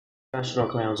Professional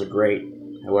clowns are great.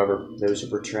 However, those who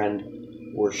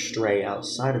pretend or stray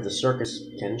outside of the circus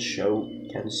can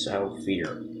sow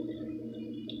fear.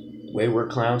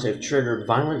 Wayward clowns have triggered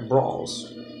violent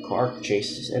brawls, car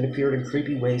chases, and appeared in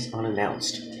creepy ways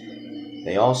unannounced.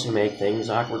 They also make things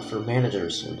awkward for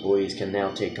managers. Employees can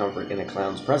now take comfort in a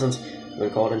clown's presence when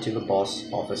called into the boss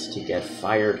office to get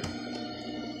fired.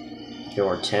 There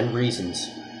are 10 reasons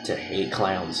to hate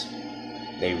clowns.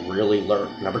 They really lurk.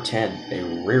 Number 10, they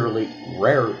really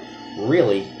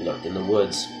lurk in the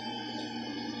woods.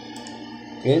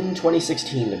 In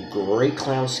 2016, the Great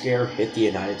Clown Scare hit the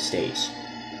United States.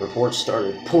 Reports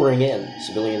started pouring in.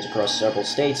 Civilians across several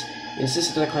states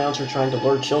insisted that clowns were trying to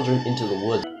lure children into the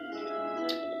woods.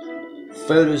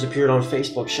 Photos appeared on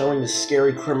Facebook showing the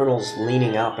scary criminals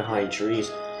leaning out behind trees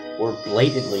or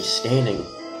blatantly standing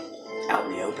out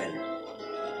in the open.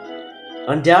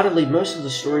 Undoubtedly, most of the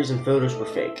stories and photos were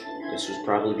fake. This was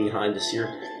probably behind the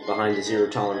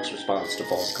zero-tolerance response to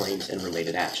false claims and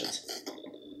related actions.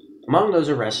 Among those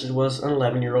arrested was an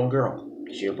 11-year-old girl.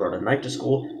 She had brought a knife to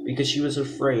school because she was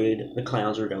afraid the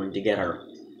clowns were going to get her.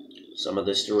 Some of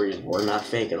the stories were not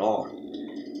fake at all.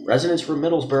 Residents from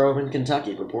Middlesbrough in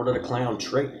Kentucky reported a clown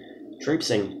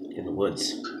traipsing in the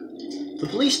woods. The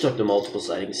police took the multiple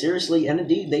sightings seriously, and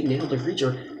indeed they nailed the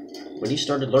creature when he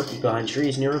started lurking behind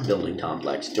trees near a building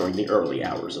complex during the early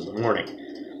hours of the morning.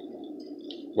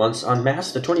 Once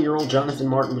unmasked, the 20-year-old Jonathan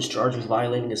Martin was charged with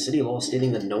violating a city law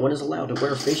stating that no one is allowed to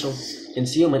wear facial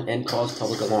concealment and cause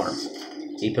public alarm.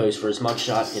 He posed for his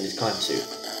mugshot in his clown suit.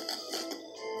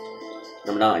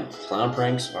 Number 9. Clown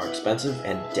pranks are expensive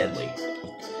and deadly.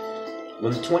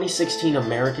 When the 2016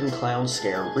 American Clown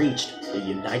Scare reached the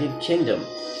United Kingdom,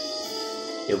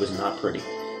 it was not pretty.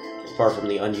 Apart from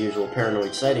the unusual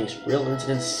paranoid sightings, real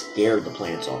incidents scared the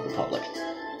plants off the public.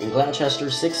 In Gloucester,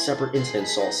 6 separate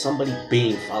incidents saw somebody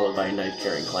being followed by a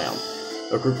knife-carrying clown.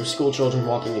 A group of schoolchildren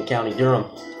walking in County Durham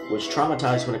was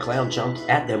traumatized when a clown jumped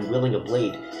at them wielding a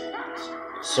blade.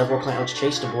 Several clowns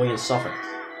chased a boy in Suffolk.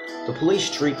 The police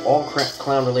treat all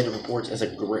clown-related reports as a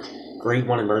grade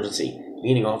 1 emergency,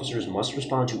 meaning officers must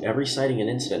respond to every sighting and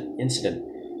incident.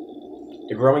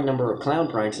 The growing number of clown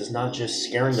pranks is not just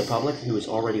scaring the public, who is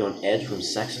already on edge from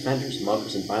sex offenders,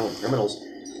 muggers, and violent criminals.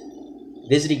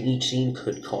 Visiting each scene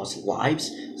could cost lives.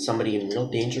 Somebody in real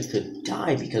danger could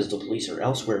die because the police are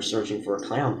elsewhere searching for a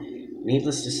clown.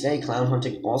 Needless to say, clown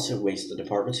hunting also wastes the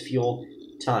department's fuel,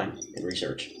 time, and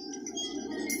research.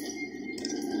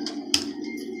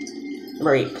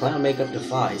 Number 8. Clown makeup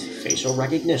defies facial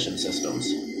recognition systems.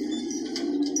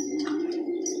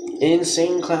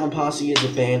 Insane Clown Posse is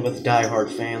a band with die-hard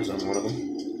fans. I'm one of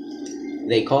them.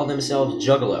 They call themselves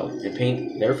Juggalo and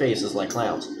paint their faces like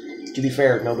clowns. To be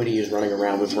fair, nobody is running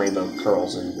around with rainbow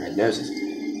curls and red noses.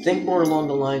 Think more along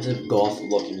the lines of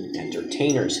goth-looking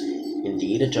entertainers.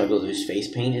 Indeed, a Juggalo's face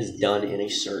paint is done in a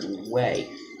certain way,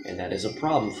 and that is a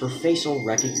problem for facial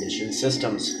recognition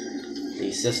systems.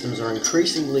 These systems are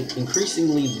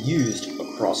increasingly used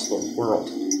across the world.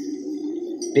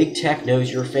 Big tech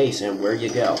knows your face and where you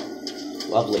go.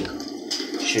 Lovely.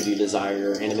 Should you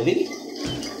desire anonymity?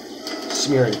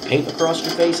 Smearing paint across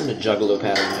your face in a Juggalo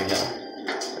pattern might help.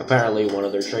 Apparently, one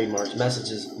of their trademarks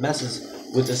messes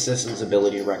with the system's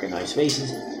ability to recognize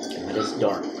faces, and that is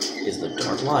the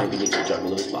dark line beneath the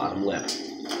Juggalo's bottom lip.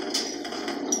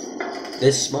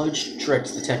 This smudge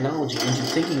tricks the technology into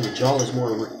thinking the jaw is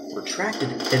more retracted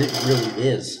than it really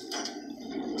is.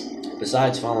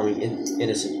 Besides following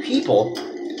innocent people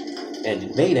and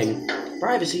invading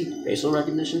privacy, facial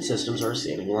recognition systems are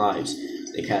saving lives.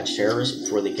 They catch terrorists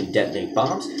before they can detonate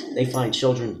bombs. They find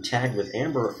children tagged with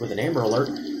an Amber Alert.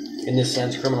 In this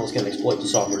sense, criminals can exploit the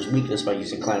software's weakness by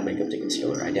using clown makeup to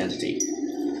conceal their identity.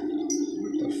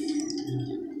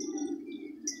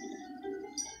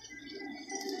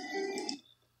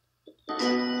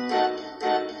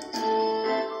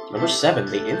 Number 7.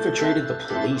 They infiltrated the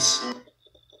police.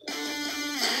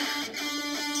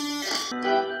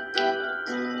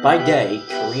 By day,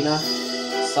 Karina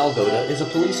Salgoda is a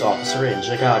police officer in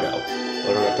Chicago,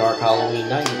 but on a dark Halloween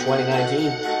night in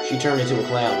 2019, she turned into a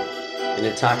clown, an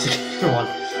intoxicated one.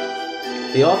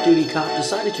 The off-duty cop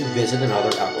decided to visit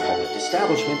another alcoholic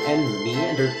establishment and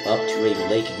meandered up to a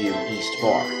Lakeview East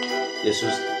bar. This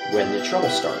was when the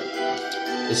trouble started.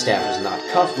 The staff was not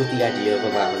cuffed with the idea of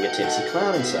allowing a tipsy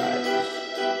clown inside.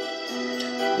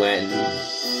 When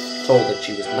told that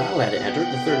she was not allowed to enter,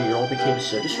 the 30-year-old became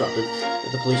so disruptive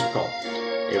that the police were called.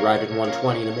 They arrived at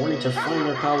 1:20 in the morning to find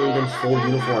their colleague in full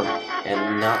uniform,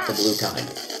 and not the blue kind,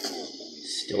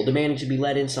 still demanding to be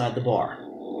let inside the bar.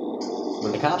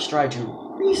 When the cops tried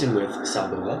to reason with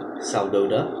Salgado,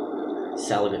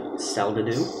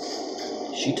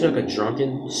 She took a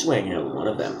drunken swing at one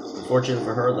of them. Unfortunately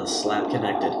for her, the slap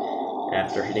connected.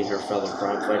 After hitting her fellow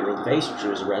crime fighter in the face, she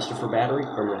was arrested for battery,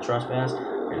 criminal trespass,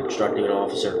 and obstructing an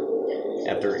officer.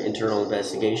 After internal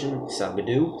investigation,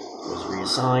 Salgadoo was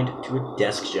reassigned to a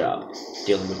desk job,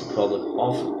 dealing with the public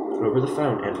over the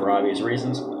phone and for obvious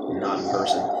reasons, not in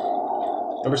person.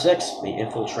 Number 6, they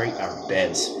infiltrate our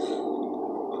beds.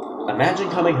 Imagine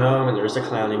coming home and there's a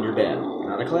clown in your bed.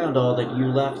 Not a clown doll that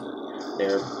you left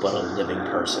there, but a living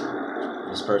person.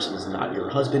 This person is not your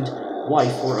husband,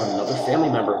 wife, or another family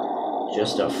member.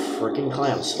 Just a freaking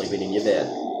clown sleeping in your bed.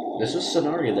 This was a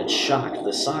scenario that shocked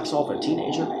the socks off a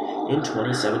teenager in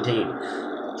 2017.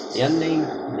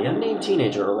 The unnamed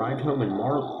teenager arrived home in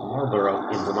Marlborough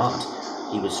in Vermont.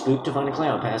 He was spooked to find a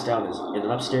clown passed out in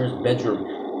an upstairs bedroom.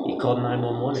 He called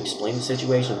 911 and explained the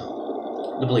situation.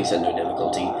 The police had no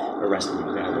difficulty arresting the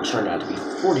clown, which turned out to be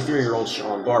 43-year-old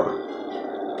Sean Barber.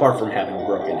 Apart from having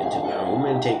broken into the home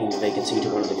and taking the vacancy to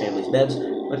one of the family's beds,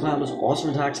 the clown was also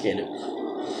intoxicated.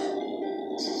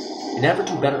 In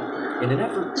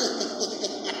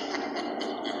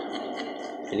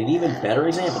an even better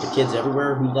example to kids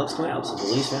everywhere who loves clowns, the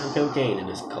police found cocaine in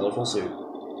his colorful suit.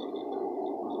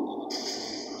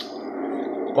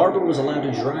 Barber was allowed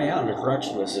to dry out in a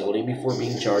correctional facility before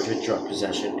being charged with drug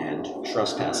possession and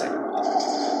trespassing.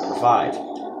 Number 5.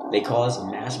 They cause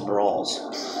mass brawls.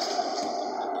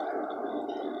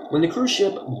 When the cruise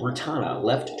ship Britannia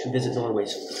left to visit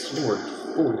Norway's Fjord,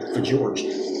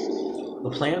 the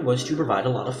plan was to provide a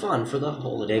lot of fun for the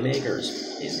holiday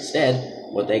makers. Instead,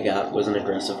 what they got was an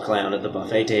aggressive clown at the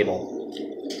buffet table.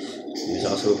 He was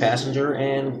also a passenger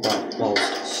and,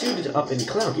 whilst suited up in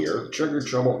clown gear, triggered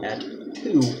trouble at 2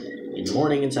 in the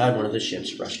morning inside one of the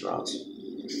ship's restaurants.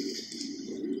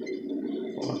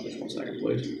 Hold on just 1 second,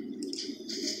 please.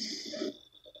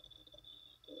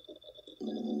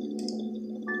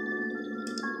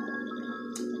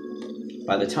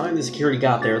 By the time the security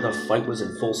got there, the fight was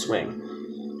in full swing.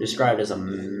 Described as a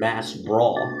mass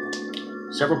brawl,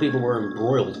 several people were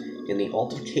embroiled in the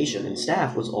altercation, and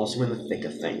staff was also in the thick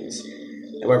of things.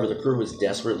 However, the crew was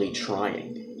desperately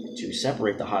trying to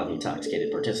separate the highly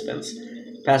intoxicated participants.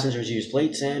 Passengers used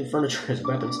plates and furniture as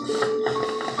weapons,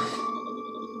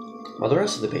 while the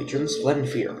rest of the patrons fled in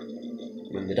fear.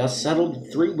 When the dust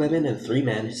settled, 3 women and 3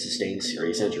 men sustained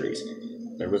serious injuries.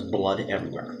 There was blood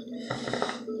everywhere.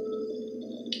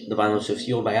 The violence was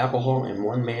fueled by alcohol and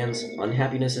one man's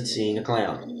unhappiness at seeing a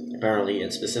clown. Apparently,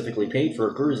 it specifically paid for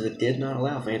a cruise that did not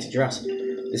allow fancy dress.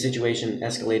 The situation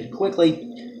escalated quickly,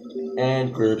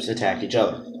 and groups attacked each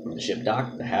other. When the ship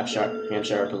docked, the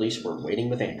Hampshire police were waiting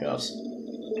with handcuffs.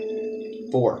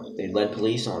 4. They led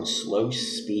police on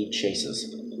slow-speed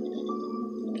chases.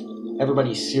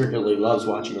 Everybody secretly loves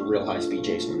watching a real high-speed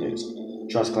chase on the news.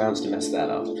 Trust clowns to mess that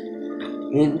up.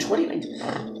 In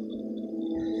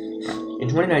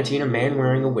 2019, a man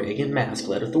wearing a wig and mask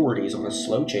led authorities on a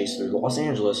slow chase through Los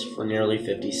Angeles for nearly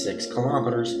 56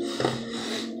 kilometers,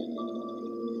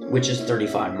 which is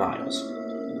 35 miles.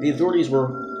 The authorities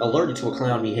were alerted to a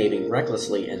clown behaving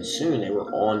recklessly, and soon they were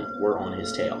on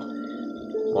his tail.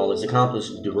 While his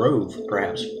accomplice drove,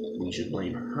 perhaps we should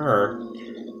blame her,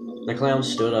 the clown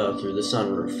stood up through the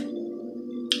sunroof.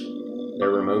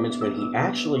 There were moments when he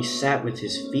actually sat with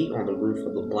his feet on the roof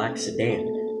of the black sedan,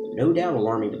 no doubt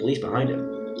alarming the police behind him.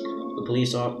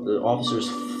 The officers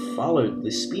followed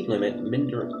the speed limit,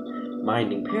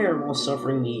 minding pair while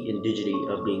suffering the indignity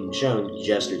of being shown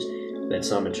gestures that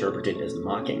some interpreted as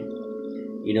mocking.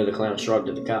 You know, the clown shrugged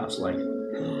at the cops like,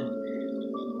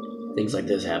 things like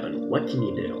this happen. What can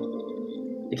you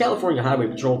do? The California Highway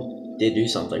Patrol did do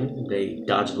something. They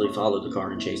dodgily followed the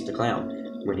car and chased the clown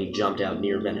when he jumped out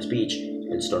near Venice Beach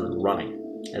and started running.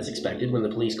 As expected, when the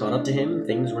police caught up to him,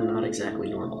 things were not exactly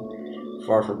normal.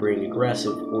 Far from being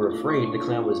aggressive or afraid, the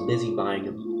clown was busy burying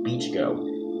a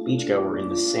beachgoer in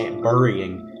the sand.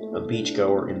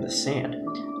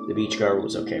 The beachgoer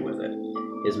was okay with it.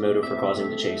 His motive for causing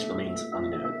the chase remains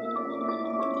unknown.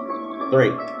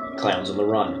 3. Clowns on the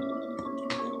run.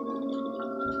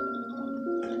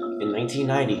 In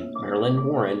 1990, Marilyn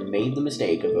Warren made the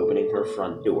mistake of opening her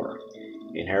front door.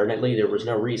 Inherently, there was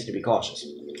no reason to be cautious.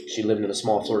 She lived in a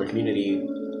small Florida community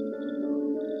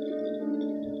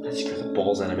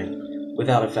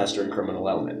without a festering criminal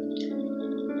element.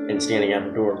 And standing at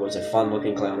her door was a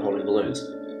fun-looking clown holding balloons.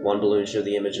 One balloon showed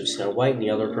the image of Snow White, and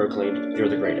the other proclaimed, "You're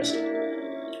the greatest."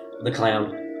 The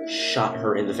clown shot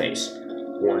her in the face.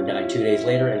 Warren died 2 days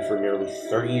later, and for nearly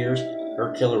 30 years,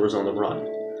 her killer was on the run.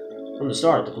 From the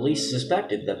start, the police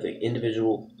suspected that the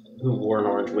individual who wore an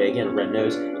orange wig and a red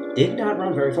nose did not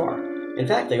run very far. In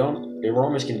fact, they were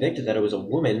almost convinced that it was a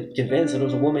woman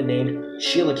named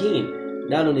Sheila Keene,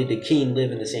 Not only did Keene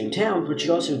live in the same town, but she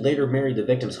also later married the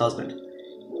victim's husband.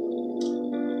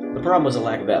 The problem was a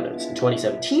lack of evidence. In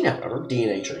 2017, however,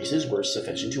 DNA traces were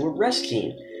sufficient to arrest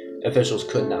Keene. Officials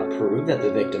could not prove that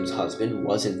the victim's husband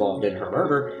was involved in her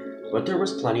murder, but there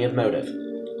was plenty of motive.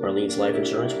 Marlene's life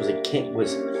insurance was a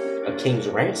king's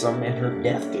ransom, and her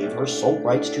death gave her sole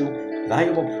rights to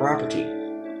valuable property.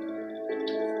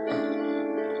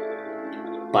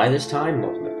 By this time,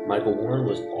 Michael Warren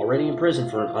was already in prison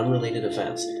for an unrelated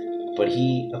offense, but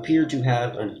he appeared to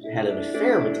have had an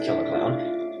affair with the killer clown,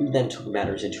 who then took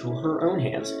matters into her own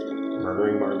hands,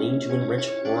 murdering Marlene to enrich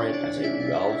Warren as a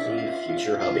wealthy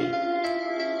future hubby.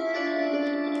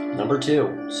 Number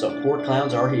 2. Support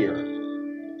clowns are here.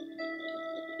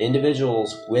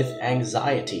 Individuals with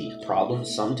anxiety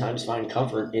problems sometimes find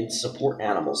comfort in support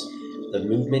animals. The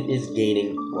movement is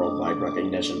gaining worldwide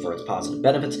recognition for its positive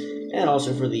benefits, and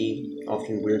also for the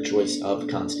often weird choice of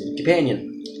constant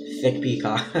companion, thick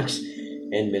peacocks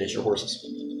and miniature horses.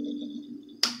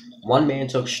 One man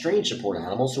took strange support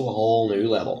animals to a whole new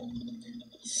level.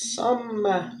 Some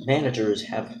managers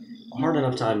have a hard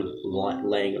enough time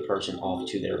laying a person off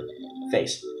to their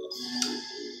face.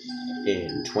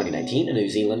 In 2019, a New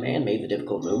Zealand man made the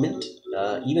difficult movement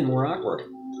even more awkward.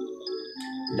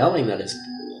 Knowing that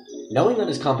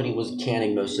his company was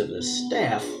canning most of the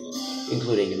staff,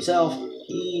 including himself,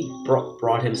 he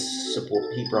brought his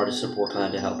support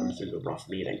clan to help him through the rough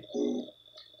meeting.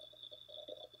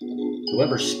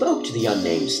 Whoever spoke to the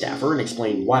unnamed staffer and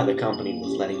explained why the company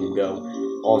was letting him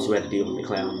go also had to deal with the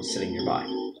clown sitting nearby,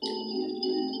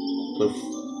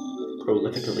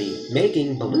 prolifically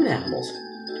making balloon animals.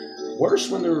 Worse,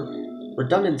 when the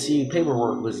redundancy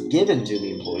paperwork was given to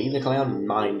the employee, the clown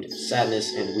mimed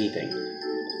sadness and weeping.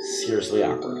 Seriously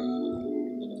awkward.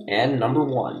 And number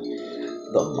 1,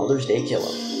 the Mother's Day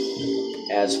Killer.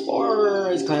 As far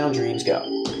as clown dreams go,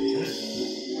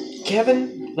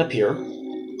 Kevin Lapierre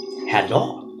had it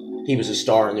all. He was a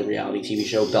star in the reality TV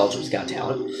show Belgium's Got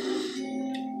Talent.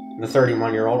 The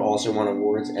 31-year-old also won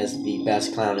awards as the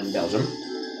best clown in Belgium,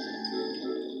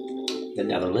 the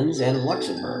Netherlands, and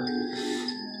Luxembourg.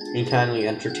 He kindly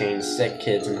entertained sick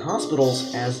kids in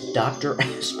hospitals as Dr.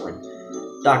 Aspirin.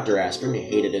 Dr. Aspirin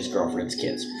hated his girlfriend's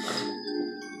kids.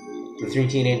 The 3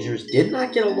 teenagers did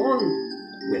not get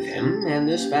along with him, and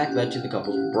this fact led to the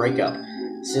couple's breakup.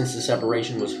 Since the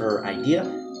separation was her idea,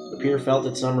 Lapierre felt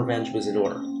that some revenge was in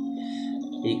order.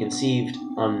 He conceived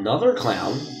another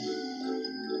clown,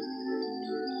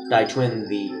 Ditwin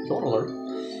the Yodeler,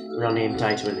 real name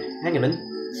Ditwin Hageman,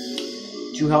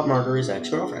 to help murder his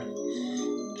ex-girlfriend.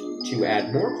 To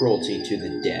add more cruelty to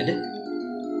the dead,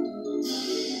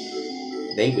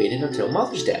 they waited until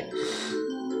Mother's Day.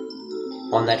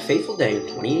 On that fateful day in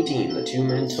 2018, the 2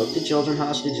 men took the children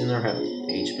hostage in their home,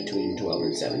 aged between 12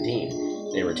 and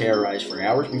 17. They were terrorized for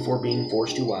hours before being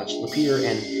forced to watch Lapierre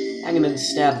and Hageman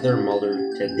stab their mother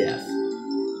to death.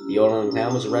 The yodeling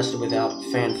clown was arrested without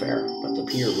fanfare, but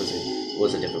Lapierre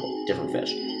was a different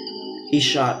fish. He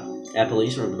shot at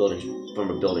police from a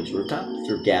building's rooftop,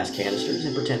 threw gas canisters,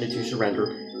 and pretended to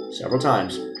surrender several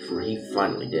times before he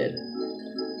finally did.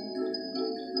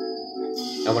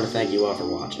 I want to thank you all for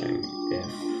watching.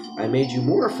 If I made you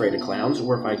more afraid of clowns,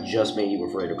 or if I just made you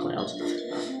afraid of clowns,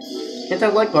 hit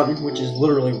that like button, which is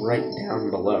literally right down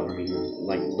below. I mean,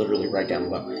 like, literally right down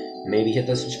below. Maybe hit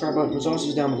the subscribe button, which also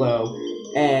is down below,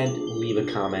 and leave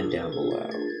a comment down below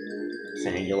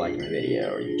saying you liked my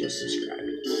video or you just subscribed.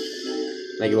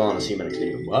 Thank you all, and I'll see you in my next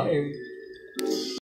video. Bye!